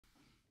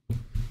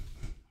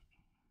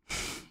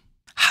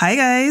Hi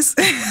guys.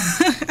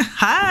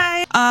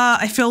 Hi.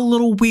 I feel a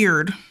little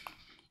weird.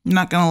 I'm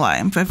not gonna lie.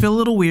 I feel a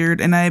little weird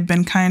and I've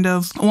been kind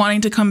of wanting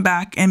to come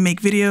back and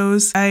make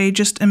videos. I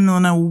just am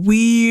in a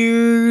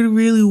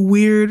really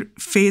weird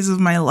phase of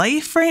my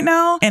life right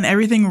now, and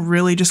everything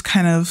really just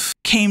kind of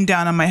came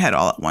down on my head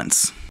all at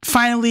once.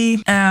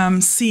 Finally,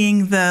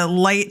 seeing the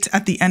light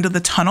at the end of the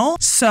tunnel.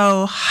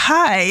 So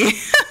hi,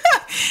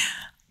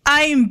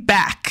 I'm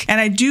back and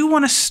I do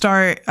want to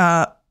start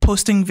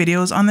posting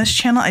videos on this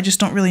channel. I just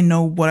don't really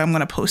know what I'm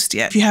going to post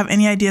yet. If you have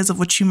any ideas of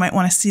what you might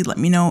want to see, let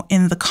me know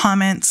in the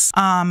comments.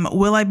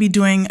 Will I be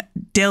doing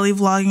daily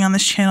vlogging on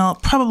this channel?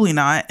 Probably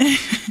not.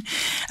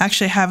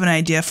 Actually, I have an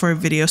idea for a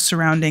video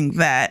surrounding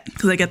that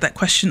because I get that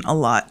question a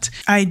lot.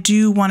 I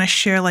do want to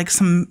share like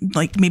some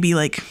maybe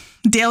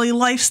daily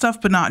life stuff,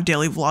 but not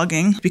daily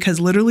vlogging, because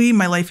literally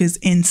my life is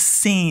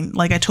insane.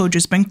 Like I told you,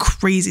 it's been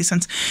crazy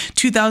since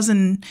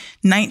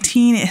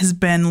 2019. It has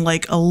been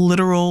like a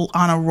literal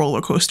on a roller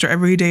coaster.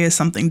 Every day is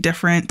something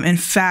different. In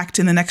fact,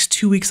 in the next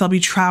 2 weeks, I'll be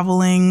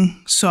traveling,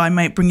 so I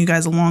might bring you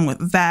guys along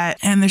with that.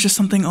 And there's just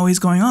something always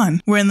going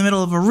on. We're in the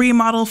middle of a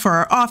remodel for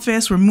our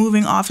office. We're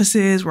moving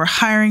offices. We're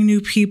hiring new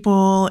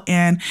people,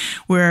 and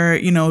we're,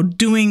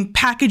 doing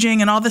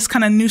packaging, and all this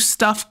kind of new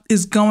stuff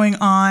is going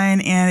on.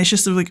 And it's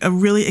just like a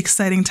really exciting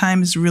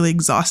time. Is really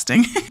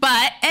exhausting.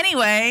 But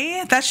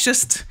anyway, that's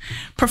just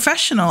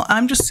professional.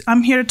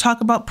 I'm here to talk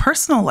about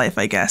personal life,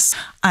 I guess.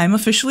 I'm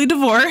officially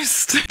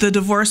divorced. The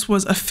divorce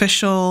was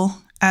official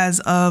as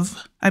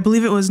of, I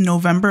believe it was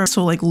November.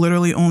 So like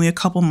literally only a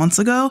couple months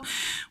ago.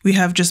 We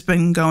have just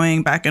been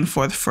going back and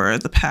forth for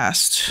the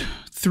past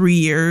 3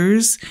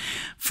 years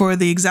for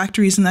the exact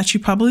reason that you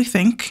probably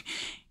think.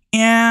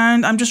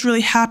 And I'm just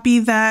really happy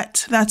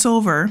that that's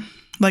over.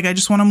 Like, I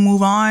just want to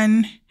move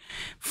on,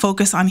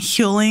 focus on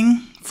healing,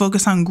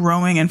 focus on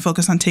growing, and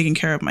focus on taking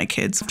care of my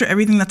kids. After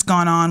everything that's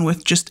gone on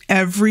with just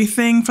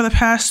everything for the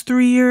past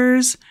 3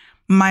 years,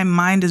 my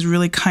mind is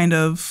really kind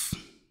of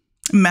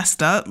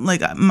messed up.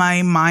 Like,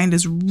 my mind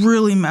is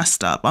really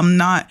messed up. I'm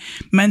not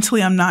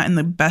in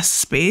the best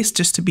space,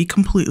 just to be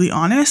completely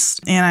honest.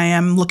 And I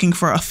am looking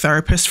for a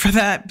therapist for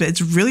that, but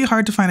it's really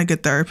hard to find a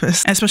good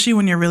therapist, especially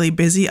when you're really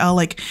busy. I'll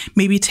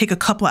maybe take a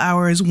couple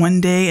hours one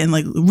day and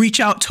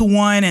reach out to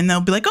one, and they'll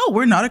be like, "Oh,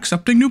 we're not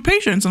accepting new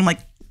patients." And I'm like,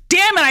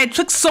 damn it, I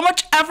took so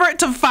much effort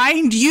to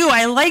find you.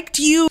 I liked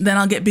you. Then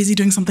I'll get busy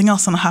doing something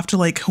else and I'll have to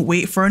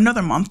wait for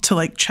another month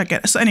to check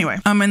it. So anyway,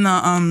 I'm in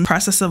the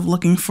process of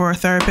looking for a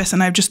therapist,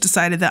 and I've just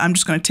decided that I'm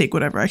just going to take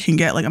whatever I can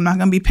get. I'm not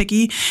going to be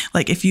picky.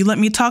 If you let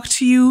me talk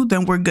to you,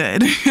 then we're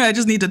good. I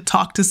just need to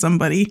talk to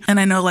somebody. And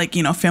I know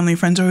family and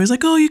friends are always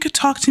like, "Oh, you could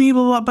talk to me,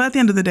 blah, blah, blah." But at the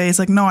end of the day, it's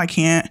no, I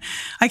can't.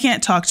 I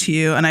can't talk to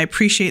you, and I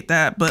appreciate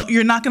that, but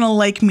you're not going to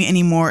like me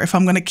anymore if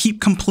I'm going to keep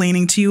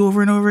complaining to you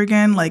over and over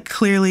again.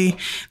 Clearly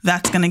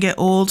that's going to get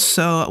old.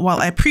 So while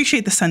I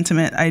appreciate the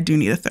sentiment, I do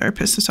need a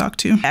therapist to talk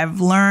to. I've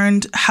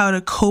learned how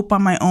to cope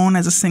on my own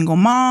as a single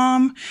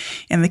mom,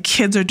 and the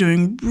kids are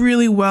doing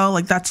really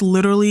well. That's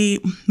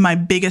literally my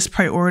biggest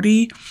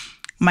priority.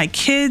 My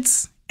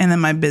kids, and then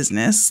my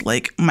business.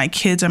 My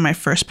kids are my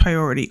first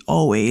priority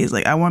always.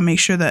 I want to make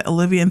sure that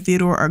Olivia and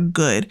Theodore are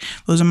good.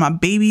 Those are my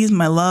babies,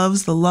 my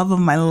loves, the love of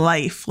my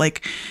life.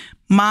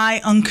 My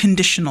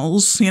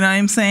unconditionals, you know what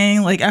I'm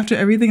saying? After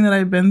everything that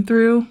I've been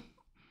through,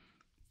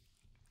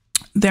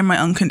 they're my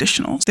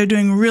unconditionals. They're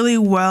doing really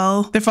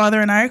well. Their father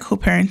and I are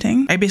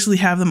co-parenting. I basically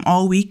have them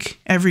all week,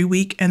 every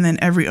week, and then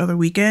every other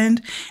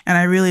weekend. And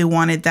I really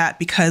wanted that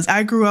because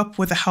I grew up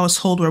with a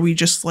household where we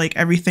just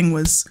everything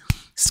was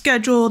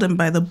scheduled and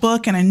by the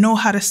book, and I know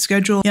how to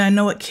schedule, and I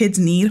know what kids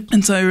need.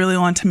 And so I really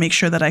want to make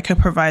sure that I could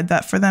provide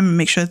that for them and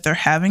make sure that they're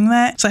having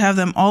that. So I have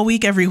them all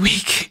week, every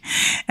week,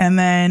 and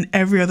then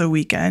every other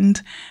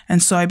weekend.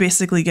 And so I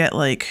basically get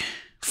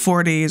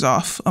 4 days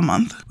off a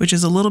month, which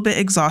is a little bit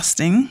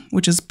exhausting,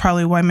 which is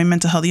probably why my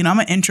mental health, I'm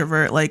an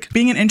introvert.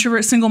 Being an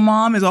introvert single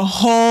mom is a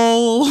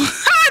whole,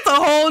 it's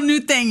a whole new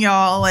thing,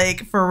 y'all.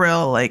 For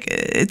real,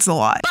 it's a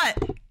lot.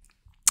 But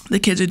the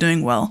kids are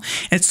doing well.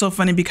 It's so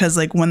funny because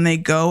when they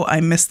go,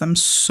 I miss them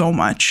so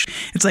much.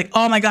 It's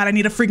oh my God, I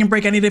need a freaking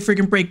break. I need a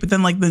freaking break. But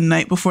then the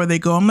night before they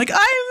go, I'm I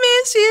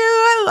miss you.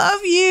 I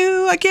love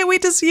you. I can't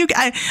wait to see you.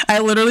 I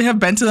literally have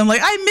been to them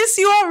I miss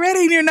you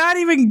already and you're not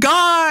even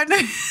gone.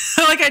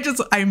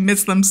 I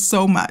miss them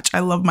so much. I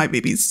love my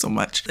babies so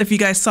much. If you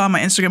guys saw my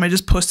Instagram, I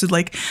just posted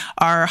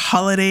our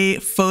holiday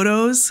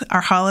photos,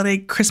 our holiday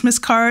Christmas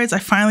cards. I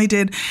finally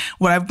did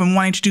what I've been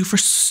wanting to do for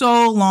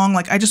so long.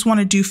 I just want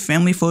to do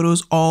family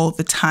photos all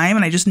the time,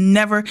 and I just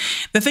never.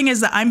 The thing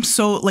is that I'm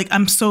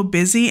so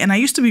busy, and I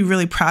used to be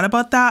really proud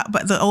about that,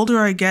 but the older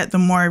I get, the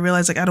more I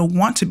realize I don't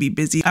want to be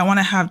busy. I want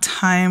to have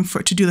time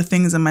to do the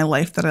things in my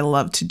life that I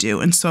love to do.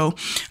 And so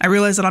I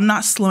realized that I'm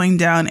not slowing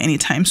down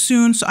anytime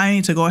soon, so I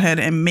need to go ahead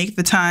and make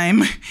the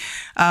time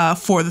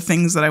for the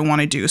things that I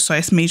want to do. So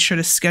I made sure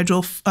to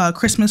schedule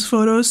Christmas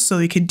photos so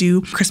we could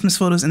do Christmas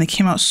photos, and they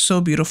came out so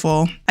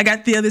beautiful. I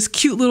got this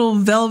cute little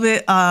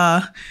velvet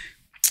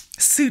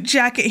suit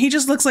jacket. He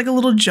just looks like a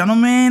little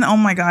gentleman. Oh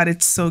my God,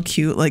 it's so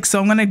cute. Like, so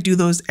I'm going to do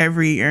those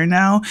every year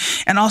now.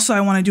 And also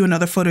I want to do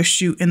another photo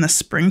shoot in the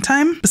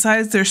springtime.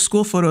 Besides their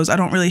school photos, I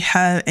don't really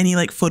have any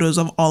like photos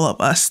of all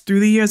of us through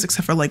the years,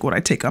 except for like what I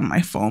take on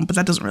my phone, but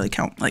that doesn't really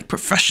count, like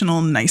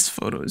professional, nice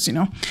photos, you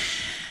know,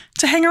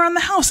 to hang around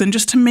the house and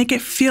just to make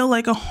it feel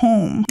like a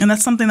home. And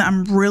that's something that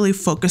I'm really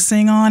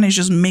focusing on, is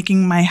just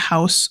making my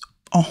house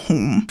a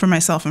home for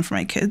myself and for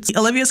my kids.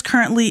 Olivia's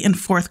currently in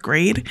 4th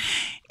grade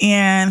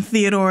and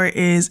Theodore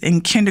is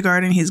in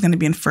kindergarten. He's going to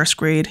be in 1st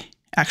grade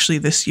actually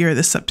this year,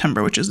 this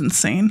September, which is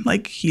insane.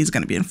 Like, he's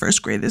going to be in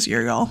 1st grade this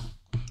year, y'all.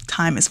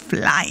 Time is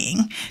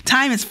flying.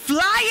 Time is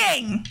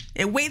flying.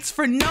 It waits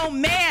for no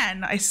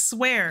man, I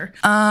swear.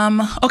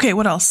 Okay,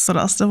 what else? What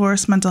else?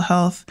 Divorce, mental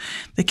health,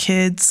 the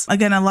kids.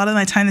 Again, a lot of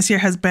my time this year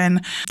has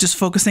been just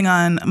focusing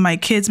on my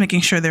kids,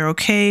 making sure they're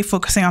okay,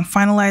 focusing on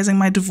finalizing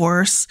my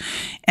divorce,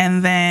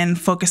 and then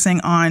focusing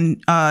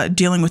on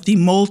dealing with the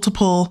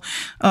multiple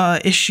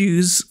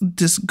issues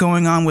just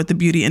going on with the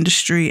beauty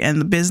industry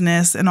and the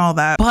business and all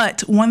that.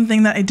 But one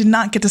thing that I did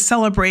not get to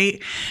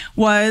celebrate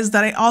was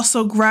that I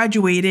also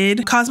graduated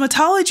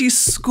cosmetology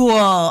school.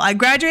 I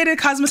graduated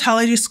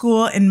cosmetology school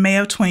in May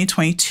of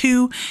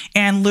 2022.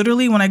 And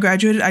literally when I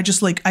graduated, I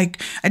just like, I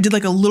did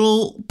like a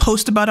little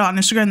post about it on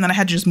Instagram and then I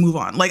had to just move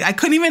on. Like, I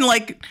couldn't even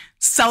like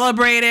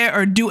celebrate it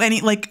or do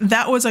any, like,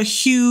 that was a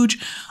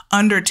huge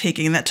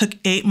undertaking that took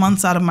 8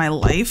 months out of my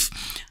life.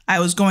 I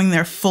was going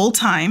there full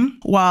time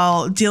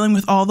while dealing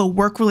with all the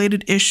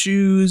work-related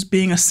issues,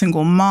 being a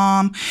single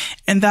mom.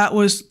 And that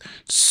was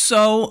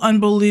so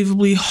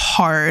unbelievably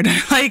hard.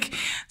 Like,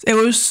 it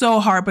was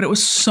so hard, but it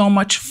was so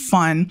much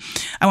fun.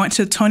 I went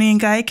to Toni and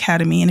Guy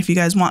Academy. And if you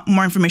guys want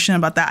more information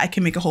about that, I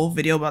can make a whole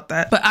video about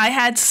that. But I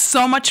had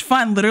so much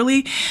fun.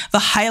 Literally, the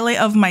highlight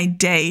of my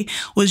day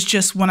was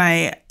just when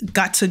I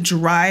got to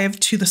drive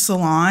to the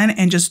salon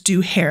and just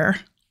do hair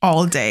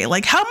all day.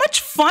 Like, how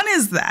much fun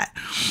is that?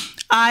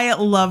 I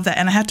love that.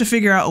 And I have to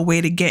figure out a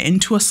way to get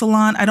into a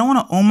salon. I don't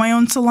want to own my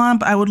own salon,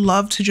 but I would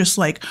love to just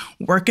like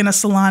work in a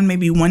salon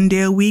maybe 1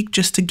 day a week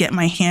just to get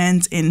my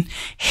hands in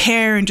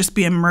hair and just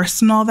be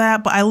immersed in all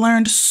that. But I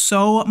learned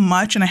so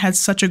much and I had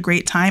such a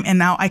great time. And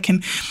now I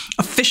can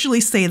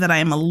officially say that I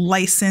am a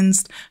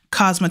licensed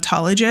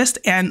cosmetologist.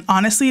 And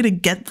honestly, to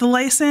get the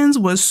license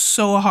was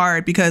so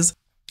hard because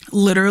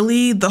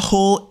literally the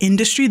whole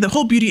industry, the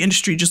whole beauty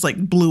industry just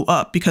like blew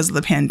up because of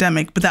the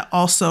pandemic, but that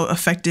also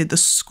affected the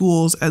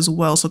schools as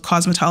well. So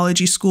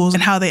cosmetology schools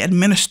and how they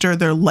administer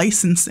their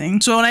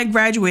licensing. So when I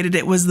graduated,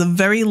 it was the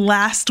very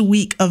last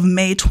week of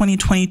May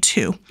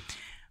 2022.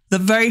 The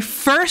very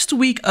first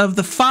week of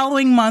the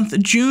following month,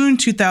 June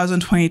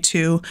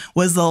 2022,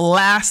 was the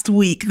last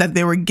week that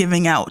they were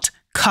giving out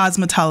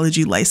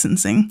cosmetology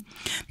licensing.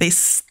 They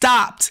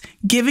stopped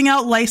giving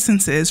out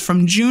licenses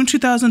from June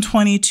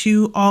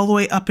 2022 all the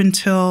way up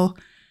until,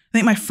 I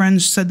think my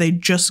friends said they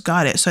just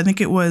got it. So I think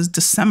it was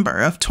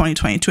December of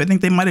 2022. I think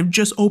they might have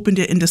just opened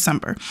it in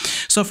December.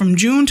 So from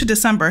June to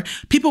December,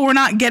 people were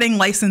not getting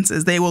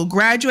licenses. They will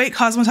graduate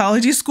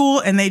cosmetology school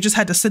and they just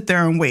had to sit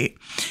there and wait.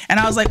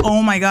 And I was like,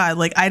 oh my God,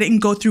 like I didn't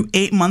go through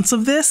 8 months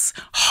of this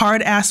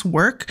hard ass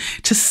work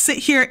to sit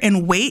here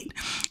and wait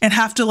and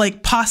have to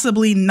like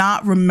possibly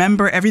not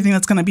remember everything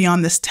that's going to be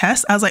on this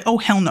test. I was like, oh,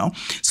 hell no.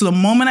 So the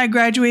moment I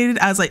graduated,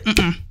 I was like,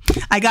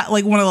 I got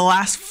like one of the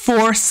last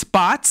 4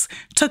 spots,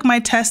 took my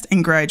test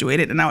and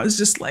graduated. And I was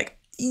just like,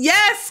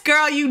 yes,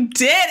 girl, you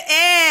did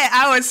it.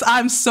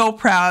 I'm so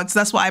proud. So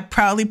that's why I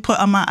proudly put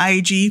on my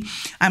IG,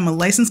 I'm a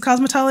licensed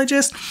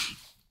cosmetologist.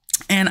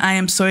 And I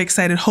am so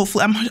excited.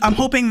 Hopefully, I'm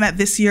hoping that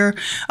this year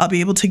I'll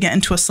be able to get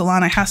into a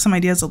salon. I have some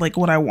ideas of like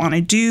what I want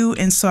to do.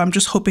 And so I'm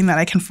just hoping that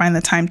I can find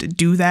the time to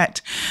do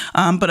that.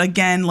 But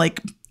again,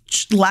 like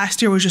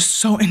last year was just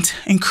so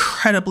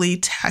incredibly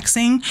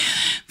taxing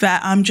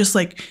that I'm just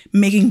like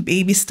making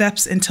baby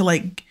steps into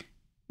like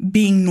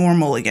being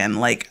normal again.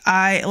 Like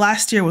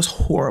last year was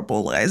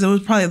horrible, guys. It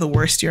was probably the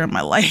worst year of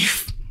my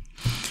life.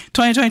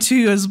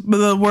 2022 was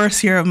the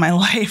worst year of my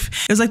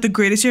life. It was like the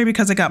greatest year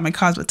because I got my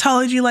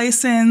cosmetology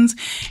license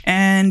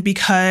and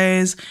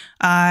because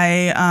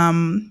I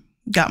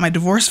got my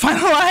divorce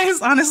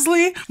finalized,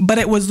 honestly. But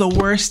it was the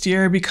worst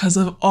year because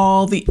of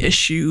all the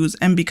issues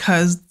and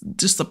because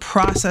just the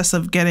process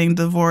of getting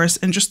divorced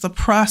and just the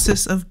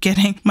process of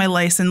getting my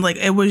license. Like,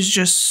 it was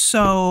just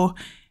so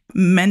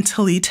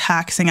mentally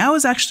taxing. I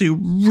was actually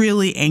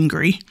really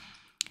angry.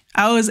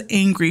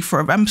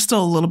 I'm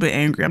still a little bit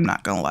angry, I'm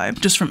not gonna lie,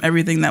 just from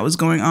everything that was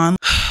going on.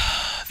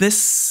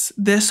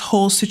 This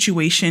whole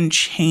situation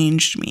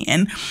changed me,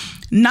 and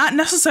not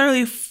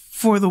necessarily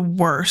for the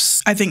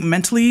worse. I think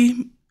mentally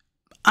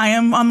I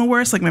am on the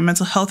worst. Like, my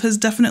mental health has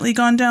definitely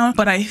gone down,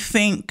 but I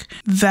think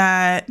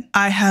that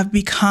I have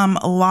become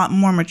a lot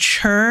more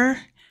mature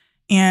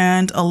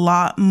and a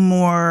lot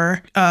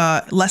more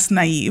less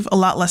naive,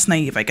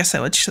 I guess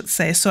I would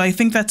say. So I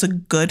think that's a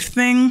good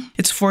thing.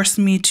 It's forced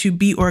me to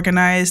be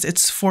organized.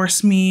 It's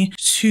forced me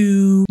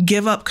to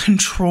give up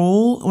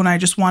control when I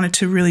just wanted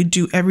to really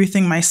do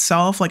everything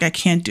myself. Like I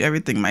can't do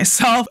everything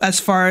myself. As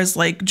far as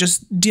like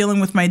just dealing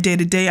with my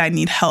day-to-day, I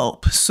need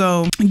help.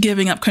 So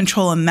giving up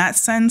control in that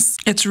sense,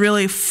 it's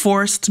really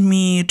forced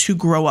me to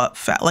grow up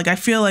fast. Like I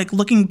feel like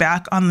looking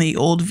back on the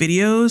old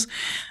videos,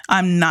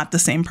 I'm not the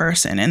same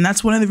person. And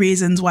that's one of the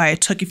reasons why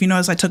if you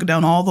notice, I took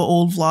down all the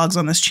old vlogs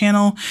on this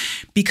channel,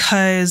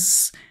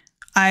 because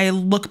I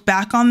look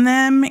back on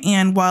them,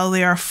 and while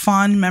they are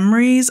fond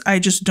memories, I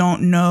just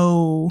don't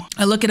know.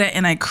 I look at it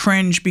and I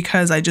cringe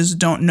because I just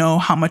don't know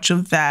how much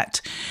of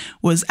that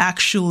was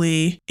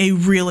actually a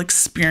real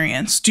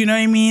experience. Do you know what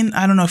I mean?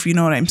 I don't know if you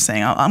know what I'm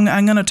saying. I'm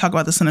going to talk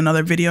about this in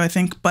another video, I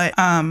think, but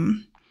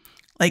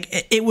like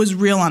it was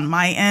real on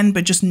my end,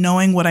 but just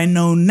knowing what I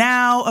know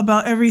now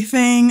about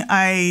everything,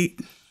 I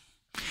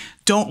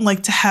don't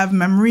like to have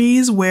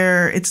memories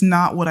where it's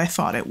not what I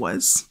thought it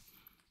was,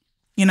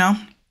 you know?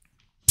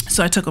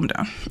 So I took them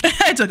down.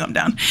 I took them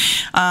down.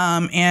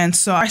 And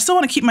so I still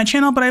want to keep my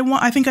channel, but I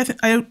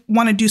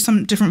want to do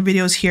some different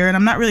videos here, and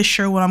I'm not really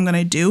sure what I'm going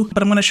to do,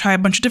 but I'm going to try a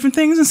bunch of different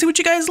things and see what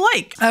you guys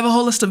like. I have a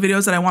whole list of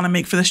videos that I want to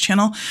make for this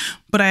channel,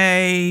 but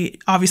I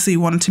obviously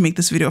wanted to make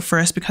this video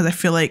first because I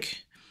feel like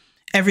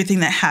everything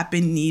that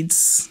happened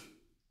needs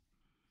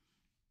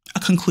a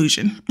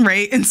conclusion,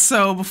 right? And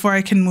so before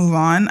I can move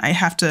on,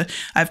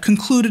 I've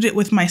concluded it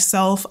with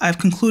myself. I've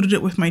concluded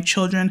it with my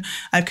children.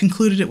 I've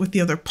concluded it with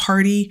the other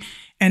party.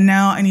 And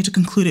now I need to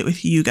conclude it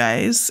with you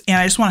guys. And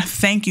I just want to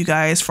thank you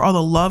guys for all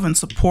the love and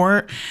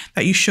support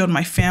that you showed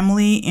my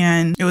family.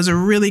 And it was a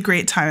really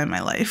great time in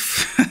my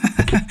life.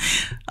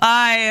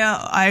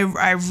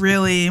 I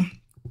really,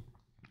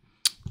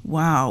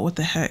 wow, what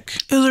the heck?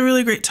 It was a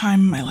really great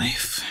time in my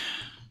life.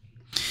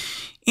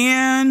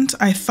 And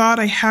I thought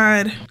I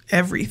had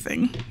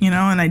everything, you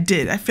know, and I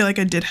did. I feel like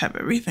I did have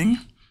everything,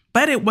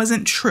 but it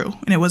wasn't true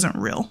and it wasn't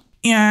real.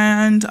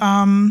 And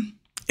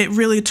it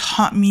really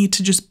taught me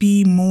to just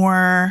be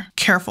more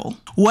careful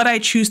what I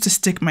choose to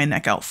stick my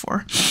neck out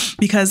for.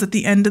 Because at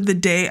the end of the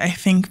day, I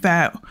think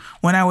that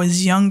when I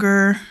was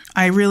younger,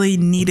 I really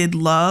needed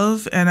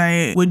love and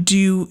I would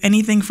do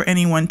anything for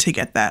anyone to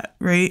get that,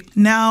 right?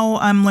 Now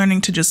I'm learning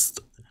to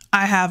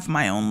I have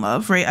my own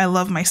love, right? I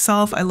love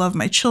myself. I love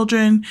my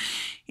children.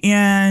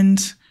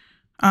 And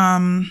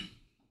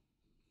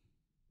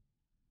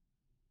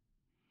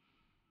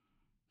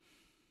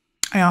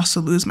I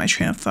also lose my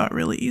train of thought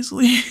really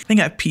easily. I think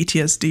I have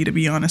PTSD, to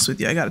be honest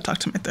with you. I got to talk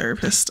to my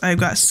therapist. I've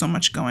got so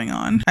much going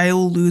on. I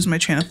will lose my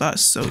train of thought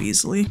so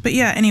easily. But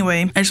yeah,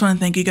 anyway, I just want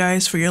to thank you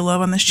guys for your love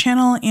on this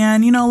channel.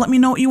 And, you know, let me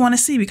know what you want to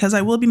see, because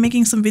I will be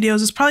making some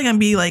videos. It's probably going to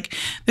be like,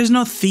 there's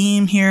no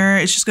theme here.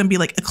 It's just going to be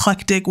like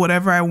eclectic,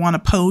 whatever I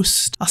want to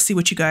post. I'll see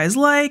what you guys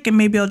like, and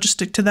maybe I'll just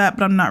stick to that,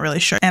 but I'm not really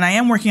sure. And I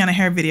am working on a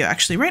hair video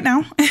actually right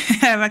now.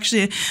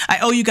 I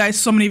owe you guys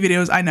so many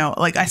videos. I know,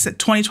 like I said,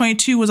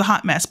 2022 was a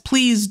hot mess.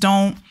 Please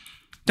don't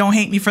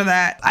hate me for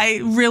that.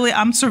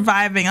 I'm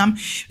surviving.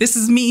 This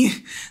is me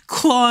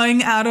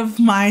clawing out of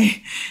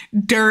my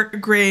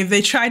dirt grave.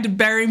 They tried to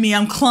bury me.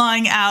 I'm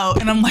clawing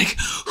out and I'm like,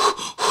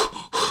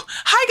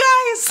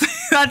 hi guys.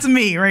 That's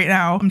me right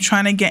now. I'm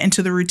trying to get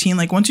into the routine.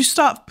 Like once you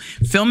stop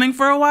filming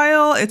for a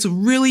while, it's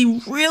really,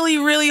 really,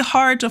 really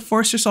hard to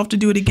force yourself to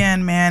do it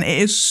again, man. It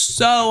is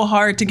so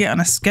hard to get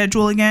on a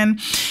schedule again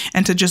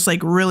and to just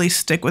like really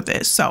stick with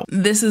it. So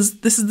this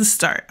is the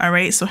start. All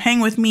right. So hang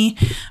with me.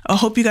 I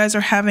hope you guys are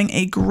having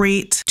a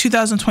great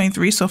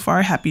 2023 so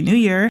far. Happy New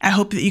Year. I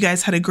hope that you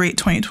guys had a great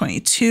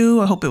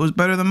 2022. I hope it was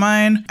better than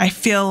mine. I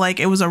feel like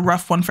it was a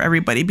rough one for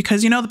everybody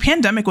because, you know, the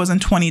pandemic was in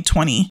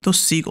 2020. Those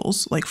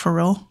seagulls, like for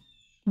real.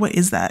 What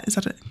is that? Is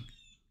that a...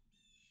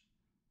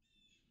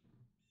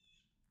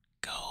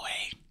 Go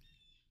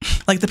away.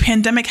 Like the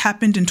pandemic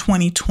happened in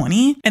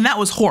 2020 and that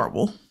was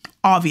horrible.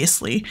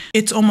 Obviously,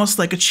 it's almost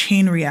like a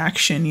chain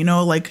reaction, you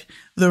know, like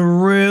the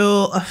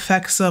real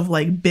effects of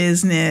like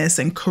business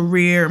and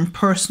career and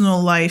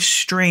personal life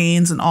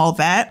strains and all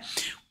that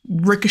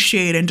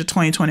ricocheted into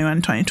 2021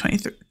 and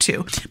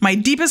 2022. My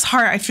deepest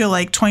heart, I feel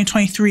like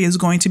 2023 is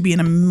going to be an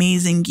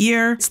amazing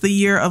year. It's the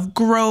year of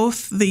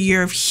growth, the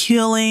year of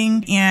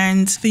healing,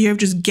 and the year of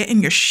just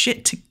getting your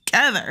shit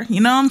together.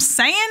 You know what I'm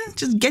saying?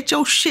 Just get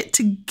your shit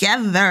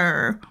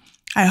together.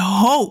 I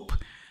hope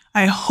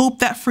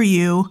that for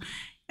you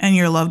and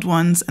your loved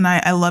ones. And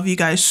I love you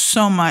guys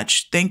so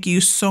much. Thank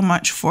you so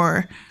much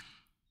for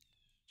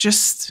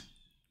just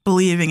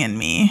believing in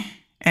me.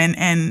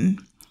 And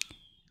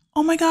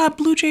oh my God,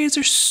 blue jays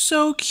are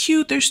so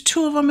cute. There's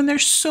 2 of them and they're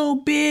so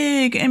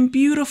big and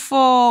beautiful.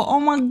 Oh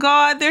my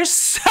God, they're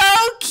so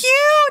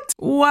cute.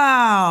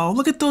 Wow,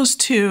 look at those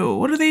 2.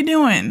 What are they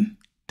doing?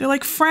 They're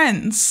like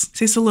friends.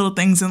 It's the little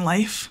things in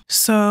life.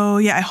 So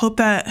yeah, I hope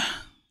that...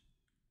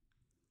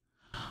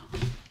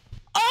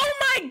 Oh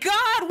my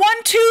God,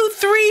 1, 2,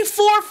 3,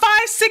 4, 5,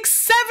 6,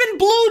 7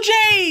 blue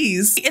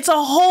jays. It's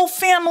a whole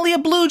family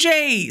of blue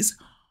jays.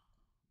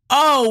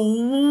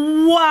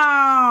 Oh,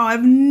 wow.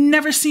 I've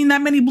never seen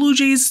that many blue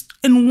jays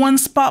in one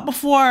spot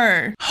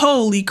before.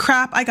 Holy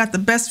crap. I got the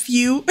best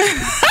view.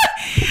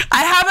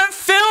 I haven't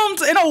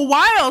filmed in a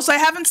while, so I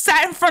haven't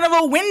sat in front of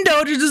a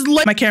window to just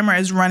look. My camera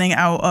is running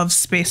out of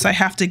space, so I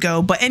have to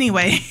go. But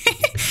anyway,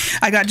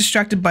 I got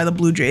distracted by the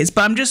blue jays.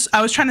 But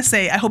I was trying to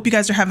say, I hope you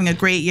guys are having a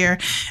great year.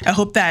 I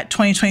hope that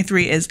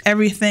 2023 is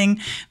everything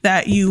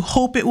that you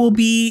hope it will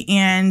be.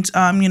 And,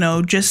 you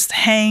know, just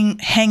hang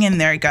in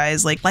there,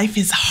 guys. Like, life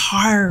is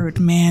hard,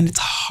 man. It's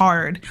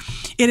hard.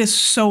 It is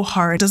so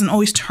hard. It doesn't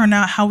always turn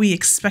out how we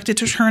expect it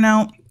to turn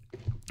out.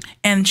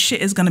 And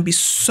shit is going to be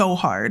so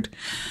hard.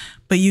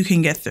 But you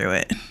can get through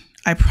it.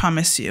 I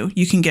promise you,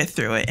 you can get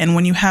through it. And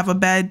when you have a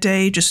bad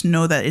day, just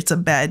know that it's a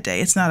bad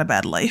day. It's not a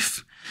bad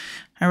life.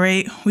 All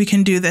right, we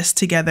can do this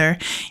together.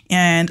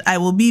 And I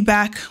will be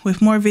back with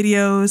more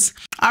videos.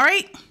 All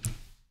right.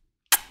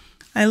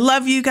 I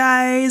love you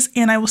guys,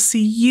 and I will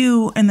see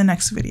you in the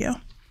next video.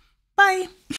 Bye.